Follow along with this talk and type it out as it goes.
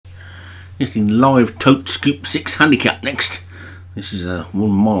It's the live Totescoop6 handicap next. This is a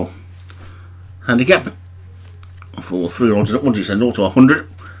 1 mile handicap for 3 rods upwards. It's a 0 to 100.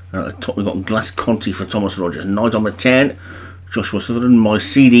 At the top we've got Glass Conti for Thomas Rogers. Night on the 10. Joshua Sutherland, My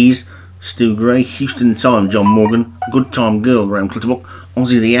CDs, Stu Gray, Houston Time, John Morgan, Good Time Girl, Graham Clutterbuck,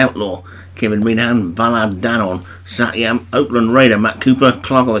 Aussie the Outlaw, Kevin Minahan, Ballard Danon, Satyam, Oakland Raider, Matt Cooper,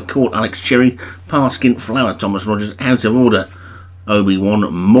 Clark of the Court, Alex Cherry, Parskint Flower, Thomas Rogers, Out of Order,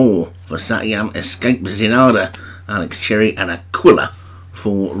 Obi-Wan Moore for Satyam, Escape Zinada, Alex Cherry, and Aquila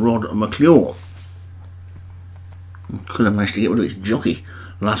for Rod McClure. Aquila managed to get rid of its jockey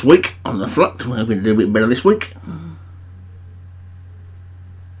last week on the flat. We're hoping to do a bit better this week.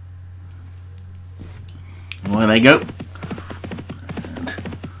 Away they go. And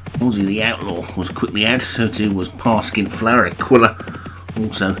Aussie the Outlaw was quickly out, so too was Parskint Flower. Aquila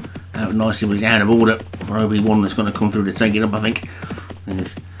also out nicely, but he's out of order for Obi-Wan that's going to come through to take it up, I think.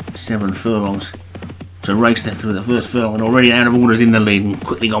 With 7 furlongs to race there through the first furlong, and already out of orders in the lead, and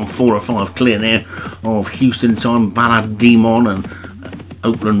quickly gone 4 or 5 clear there of Houston Time, Ballard Demon, and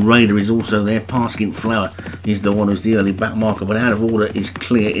Oakland Raider is also there. Parskint Flower is the one who's the early back marker, but out of order is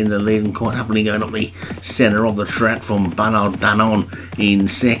clear in the lead and quite happily going up the centre of the track from Ballard Danon in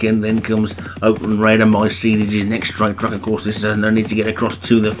second. Then comes Oakland Raider. My Seed is his next straight track. Of course, this is no need to get across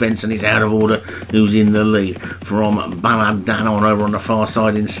to the fence, and it's out of order who's in the lead from Ballard Danon over on the far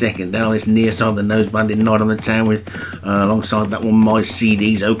side in second. Down on this near side, the noseband in Night on the Town with alongside that one My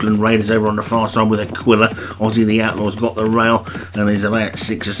CDs. Oakland Raiders over on the far side with Aquila. Aussie the Outlaw's got the rail and is about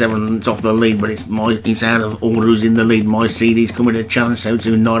 6 or 7 minutes off the lead, but it's out of order who's in the lead. My CD's coming to challenge, so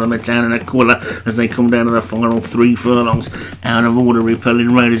too Night on the Town and Aquila as they come down to the final 3 furlongs. Out of order,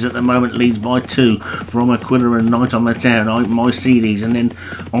 Repelling Raiders at the moment leads by 2 from Aquila and Night on the Town. My CD's, and then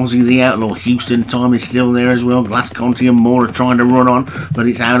Aussie the Outlaw. Houston Time is still there as well. Glass Conti and Moore are trying to run on, but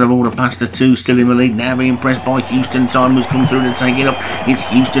it's out of order past the 2, still in the lead. Now being pressed by Houston Time, who's come through to take it up. It's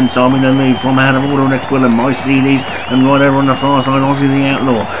Houston Time in the lead from out of order and Aquila. My CD's, and right over on the far side, Aussie the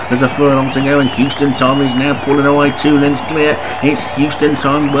Outlaw. There's a furlong to go, and Houston Time is now pulling away 2 lengths clear. It's Houston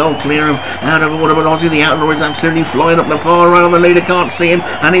Time well clear of out of order, but Aussie the Outlaw is absolutely flying up the far rail. The leader can't see him,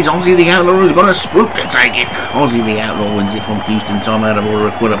 and it's Aussie the Outlaw who's got a swoop to take it. Aussie the Outlaw wins it from Houston Time, out of order,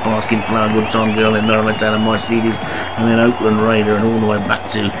 Aquila, Parskint Flower, Good Time Girl, then Norman Town and My Seeds, and then Oakland Raider, and all the way back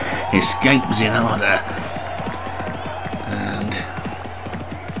to Escape Zinada. And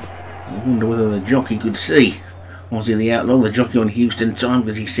I wonder whether the jockey could see Aussie the Outlaw, the jockey on Houston Time,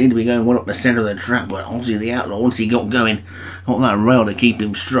 because he seemed to be going well up the centre of the track, but Aussie the Outlaw, once he got going, got that rail to keep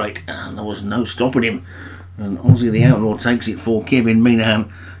him straight, and there was no stopping him. And Aussie the Outlaw takes it for Kevin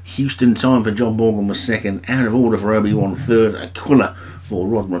Minahan. Houston Time for John Morgan was second. Out of order for Obi-Wan third. Aquila for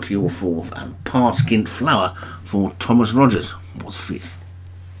Rod McClure fourth. And Parskint Flower for Thomas Rogers was fifth.